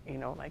you,"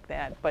 like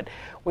that. But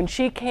when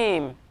she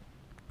came,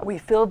 we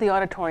filled the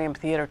auditorium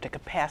theater to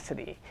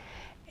capacity,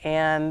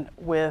 and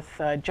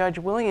with Judge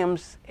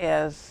Williams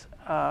as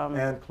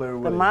Ann Claire the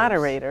Williams.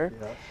 moderator,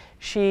 Yes.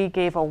 she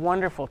gave a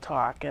wonderful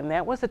talk, and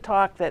that was a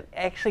talk that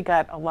actually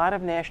got a lot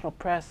of national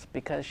press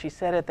because she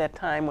said at that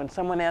time when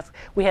someone asked,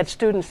 we had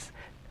students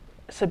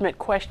submit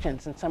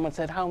questions, and someone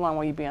said, "How long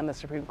will you be on the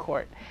Supreme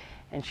Court?"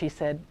 And she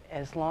said,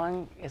 "As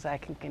long as I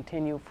can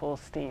continue full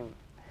steam."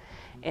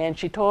 And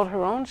she told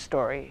her own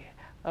story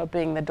of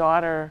being the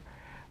daughter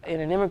in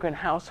an immigrant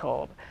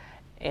household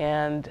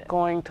and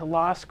going to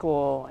law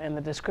school and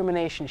the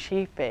discrimination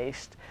she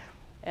faced,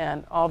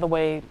 and all the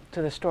way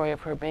to the story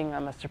of her being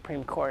on the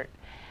Supreme Court.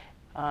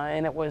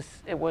 And it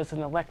was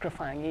an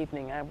electrifying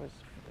evening. It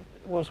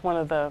was one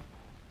of the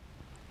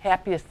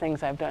happiest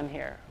things I've done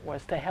here,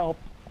 was to help.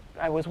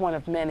 I was one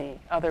of many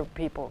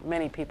people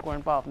were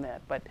involved in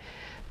that, but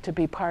to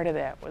be part of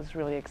that was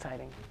really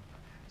exciting.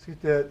 See,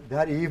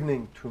 that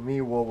evening to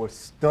me what was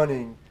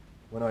stunning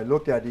when I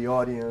looked at the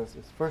audience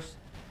is first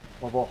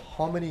of all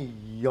how many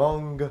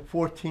young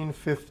 14,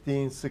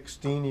 15,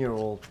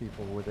 16-year-old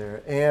people were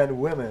there, and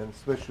women,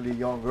 especially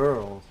young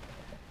girls,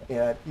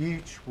 and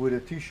each with a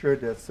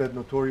t-shirt that said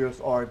Notorious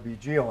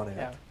R.B.G. on it.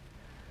 Yeah.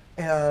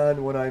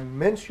 And when I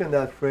mentioned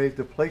that phrase,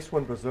 the place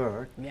went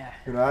berserk. Yeah.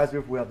 As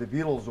if we have the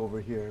Beatles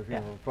over here,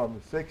 Yeah. from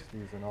the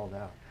 60s and all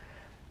that.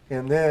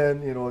 And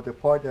then, the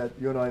part that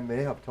you and I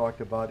may have talked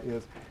about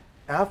is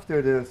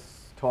after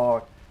this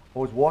talk, I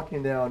was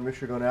walking down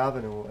Michigan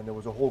Avenue, and there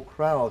was a whole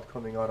crowd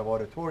coming out of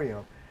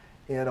auditorium,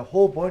 and a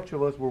whole bunch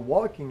of us were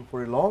walking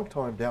for a long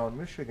time down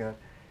Michigan,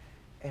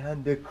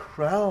 and the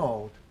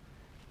crowd,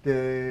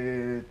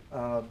 the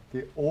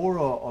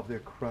aura of the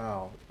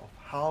crowd, of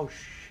how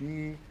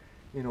she,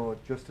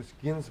 Justice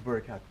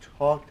Ginsburg had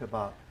talked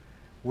about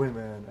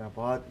women,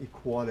 about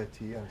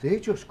equality, and they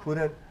just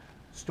couldn't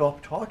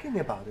stop talking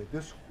about it.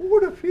 This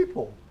horde of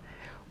people.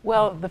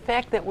 Well, the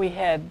fact that we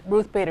had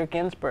Ruth Bader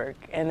Ginsburg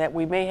and that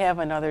we may have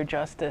another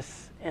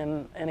justice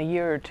in a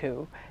year or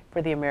two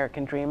for the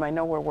American Dream, I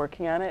know we're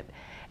working on it,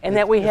 and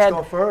that we had It's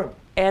confirmed.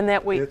 and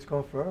that we It's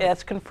confirmed.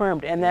 That's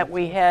confirmed, and that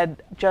we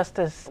had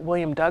Justice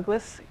William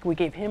Douglas. We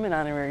gave him an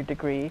honorary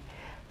degree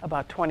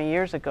about 20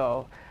 years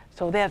ago.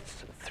 So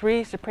that's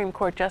 3 Supreme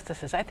Court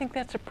justices. I think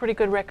that's a pretty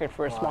good record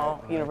for a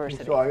small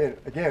university. So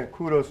again,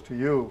 kudos to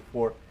you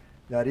for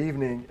that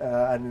evening,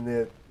 and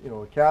the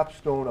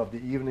capstone of the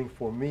evening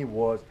for me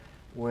was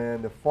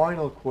when the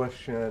final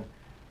question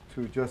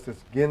to Justice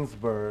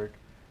Ginsburg,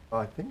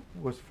 I think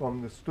it was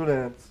from the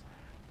students,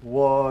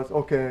 was,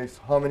 okay,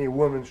 so how many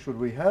women should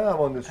we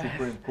have on the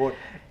Supreme Court?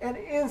 And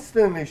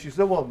instantly she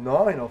said, well,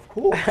 9, of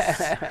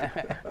course.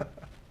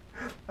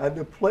 And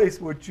the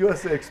place would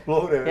just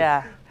exploded.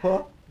 Yeah.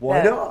 Huh?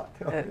 Why not?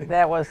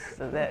 That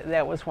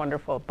was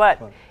wonderful.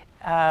 But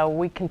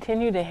we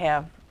continue to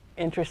have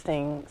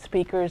interesting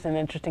speakers and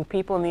interesting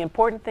people, and the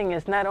important thing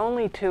is not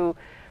only to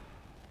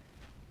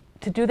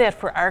do that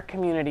for our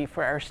community,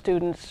 for our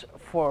students,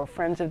 for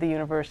friends of the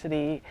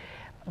university,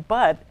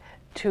 but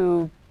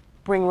to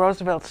bring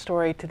Roosevelt's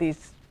story to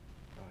these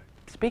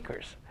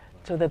speakers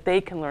so that they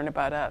can learn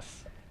about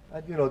us.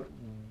 And,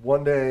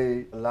 one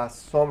day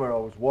last summer I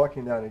was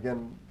walking down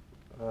again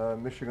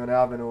Michigan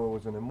Avenue. It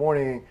was in the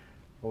morning.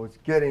 I was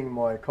getting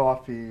my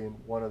coffee in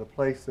one of the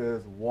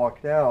places,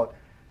 walked out,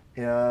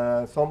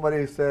 and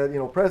somebody said,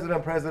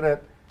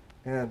 President,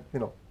 and,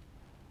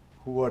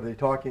 who are they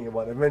talking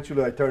about?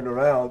 Eventually I turned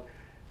around,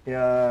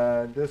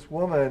 and this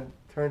woman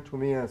turned to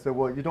me and said,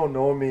 well, you don't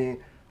know me,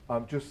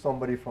 I'm just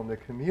somebody from the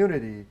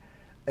community,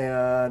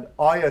 and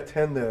I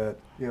attended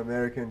the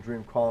American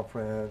Dream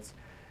Conference,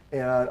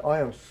 and I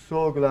am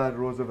so glad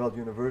Roosevelt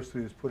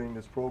University is putting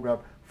this program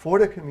for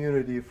the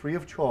community, free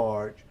of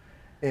charge,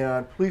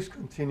 and please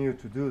continue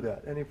to do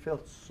that. And it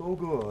felt so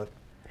good.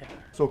 Yeah.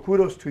 So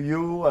kudos to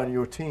you and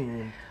your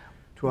team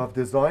to have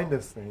designed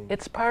this thing.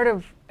 It's part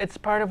of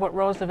what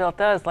Roosevelt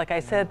does. Like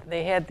I said,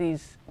 they had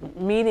these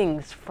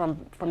meetings from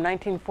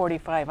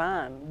 1945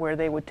 on where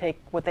they would take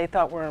what they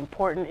thought were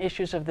important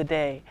issues of the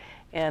day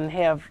and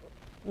have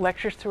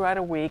lectures throughout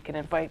a week and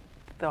invite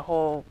the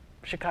whole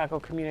Chicago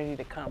community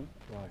to come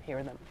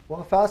hear them.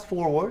 Well, fast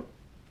forward,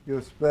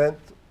 you spent,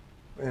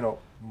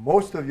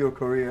 most of your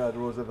career at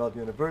Roosevelt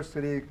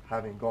University,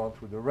 having gone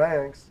through the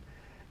ranks,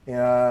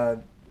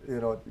 and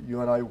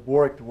you and I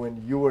worked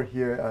when you were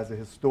here as a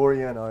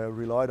historian. I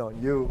relied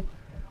on you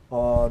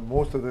on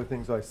most of the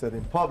things I said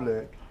in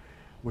public,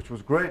 which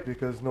was great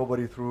because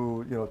nobody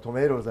threw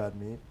tomatoes at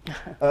me.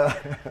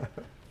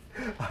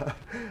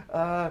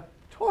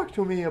 Talk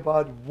to me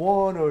about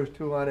one or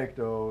two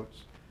anecdotes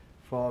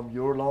from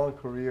your long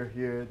career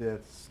here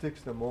that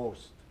sticks the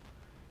most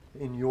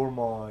in your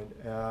mind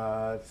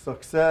as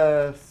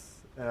success,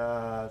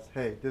 as,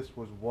 hey, this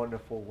was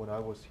wonderful when I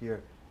was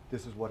here,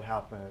 this is what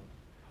happened,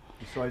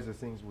 besides the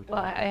things we talked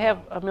about. Well, I have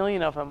a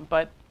million of them,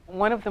 but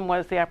one of them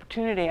was the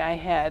opportunity I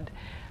had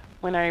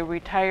when I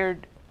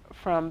retired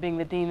from being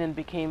the dean and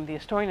became the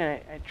historian.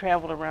 I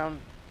traveled around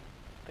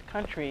the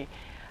country.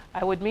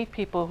 I would meet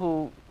people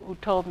who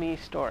told me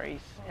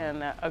stories,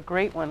 and a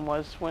great one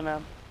was when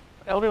an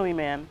elderly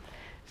man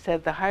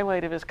said the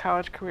highlight of his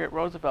college career at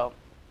Roosevelt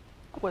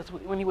was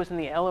when he was in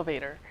the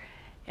elevator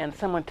and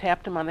someone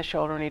tapped him on the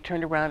shoulder and he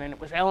turned around and it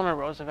was Eleanor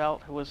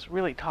Roosevelt, who was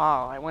really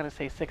tall, I want to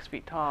say 6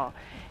 feet tall,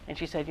 and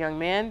she said, "Young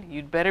man,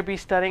 you'd better be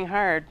studying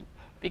hard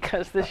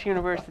because this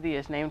university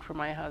is named for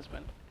my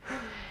husband."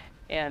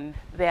 And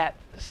that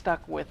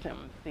stuck with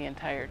him the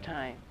entire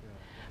time.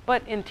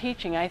 But in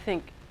teaching, I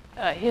think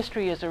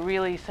history is a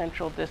really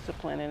central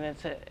discipline, and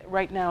it's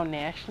right now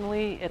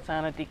nationally it's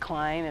on a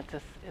decline. It's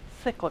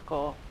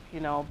cyclical,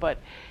 but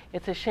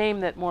it's a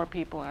shame that more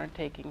people aren't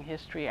taking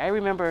history. I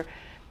remember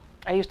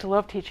I used to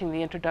love teaching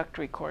the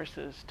introductory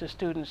courses to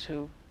students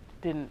who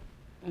didn't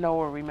know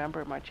or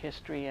remember much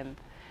history, and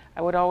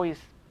I would always,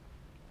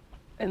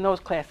 in those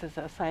classes,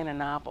 assign a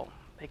novel.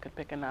 They could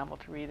pick a novel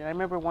to read. And I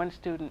remember one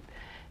student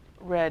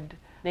read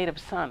Native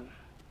Son,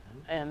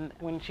 and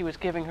when she was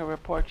giving her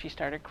report, she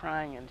started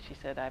crying, and she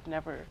said, "I've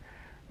never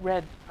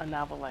read a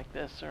novel like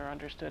this or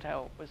understood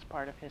how it was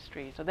part of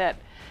history." So that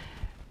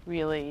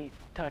really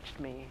touched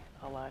me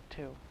a lot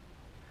too.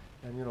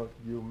 And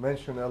you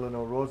mentioned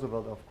Eleanor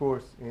Roosevelt, of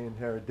course, in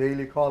her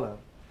daily column.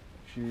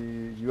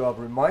 You have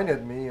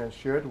reminded me and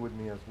shared with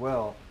me as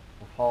well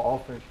of how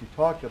often she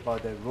talked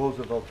about that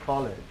Roosevelt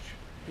College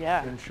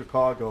in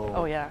Chicago.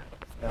 Oh yeah.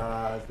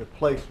 As the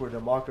place where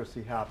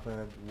democracy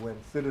happened, when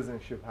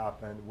citizenship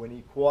happened, when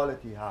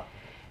equality happened.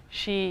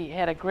 She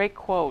had a great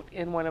quote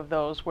in one of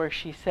those where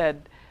she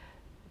said,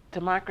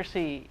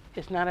 "Democracy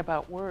is not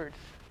about words,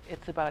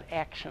 it's about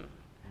action."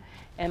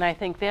 And I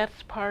think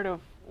that's part of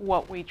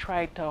what we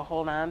try to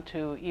hold on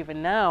to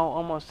even now,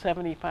 almost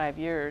 75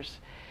 years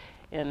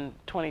in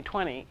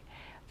 2020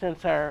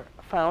 since our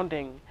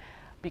founding,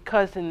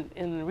 because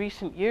in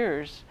recent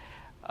years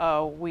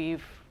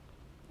we've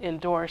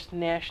endorsed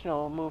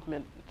national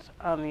movements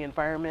on the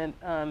environment,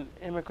 on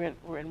immigrant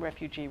and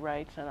refugee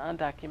rights, and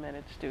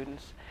undocumented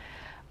students,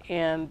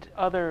 and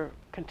other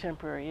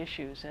contemporary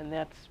issues, and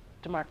that's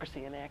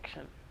democracy in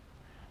action.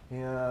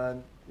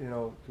 And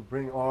to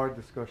bring our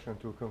discussion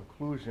to a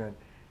conclusion,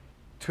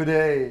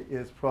 today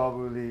is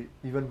probably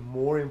even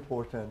more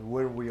important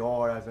where we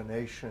are as a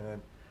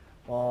nation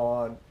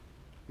on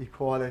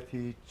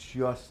equality,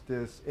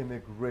 justice,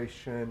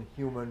 immigration,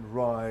 human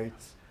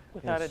rights,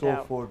 Without and a so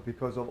doubt. forth,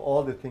 because of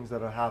all the things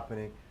that are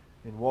happening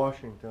in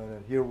Washington,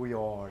 and here we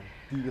are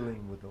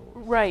dealing with those.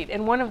 Right,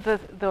 and one of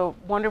the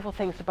wonderful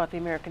things about the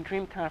American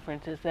Dream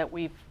Conference is that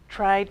we've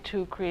tried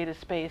to create a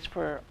space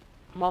for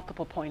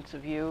multiple points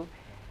of view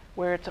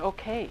where it's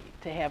okay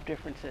to have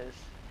differences.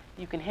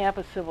 You can have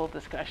a civil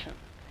discussion,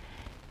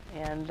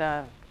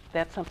 and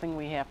that's something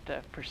we have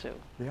to pursue.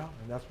 Yeah,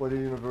 and that's what the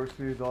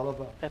university is all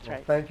about. That's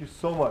right. Thank you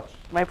so much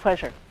My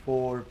pleasure.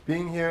 for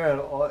being here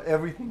and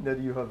everything that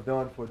you have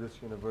done for this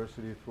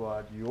university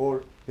throughout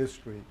your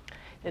history.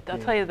 I'll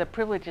tell you, the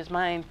privilege is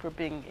mine for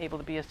being able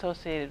to be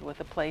associated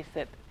with a place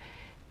that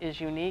is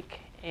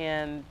unique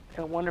and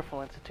a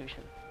wonderful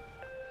institution.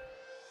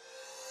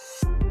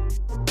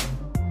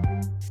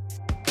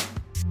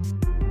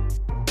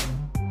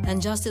 And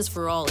Justice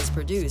for All is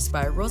produced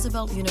by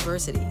Roosevelt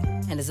University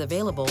and is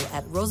available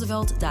at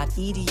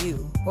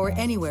roosevelt.edu or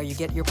anywhere you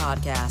get your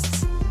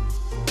podcasts.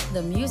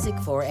 The music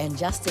for And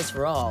Justice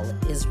for All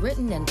is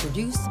written and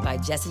produced by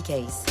Jesse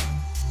Case.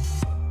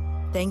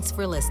 Thanks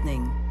for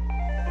listening.